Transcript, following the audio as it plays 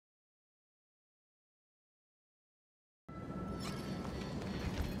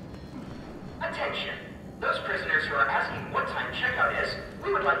Attention. Those prisoners who are asking what time checkout is,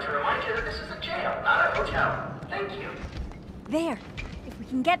 we would like to remind you that this is a jail, not a hotel. Thank you. There. If we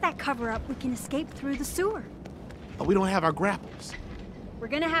can get that cover up, we can escape through the sewer. But we don't have our grapples. We're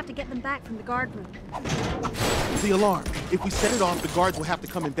gonna have to get them back from the guard room. The alarm. If we set it off, the guards will have to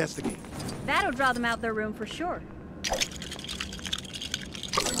come investigate. That'll draw them out their room for sure.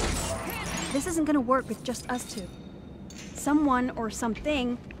 This isn't gonna work with just us two. Someone or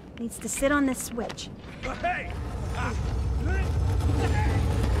something needs to sit on this switch. Hey!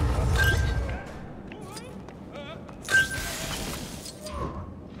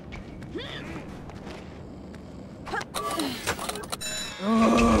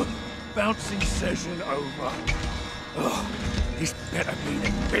 Bouncing session over. This better be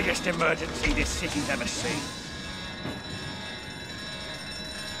the biggest emergency this city's ever seen.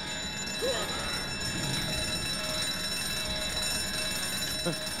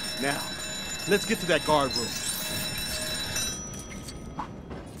 Now, let's get to that guard room.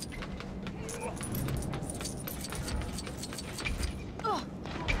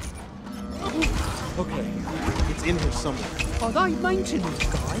 Okay, it's in here somewhere. Are they maintenance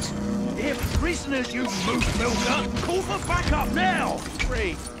guys? If prisoners use moose milker, call for backup now!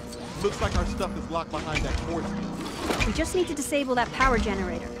 Great. Looks like our stuff is locked behind that force field. We just need to disable that power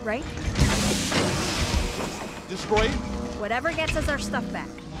generator, right? Destroy it? Whatever gets us our stuff back.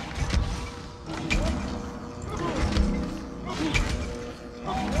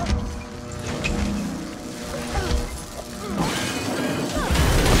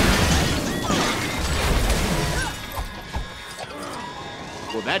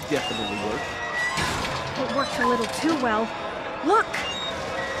 Well, that definitely worked. It worked a little too well. Look!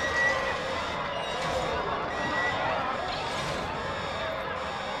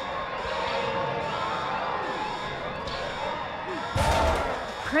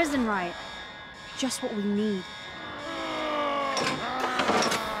 Prison riot. Just what we need.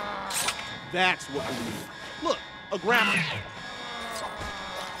 That's what we need. Look, a grapple.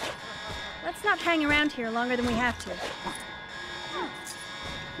 Let's not hang around here longer than we have to.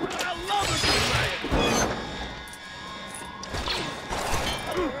 I love it!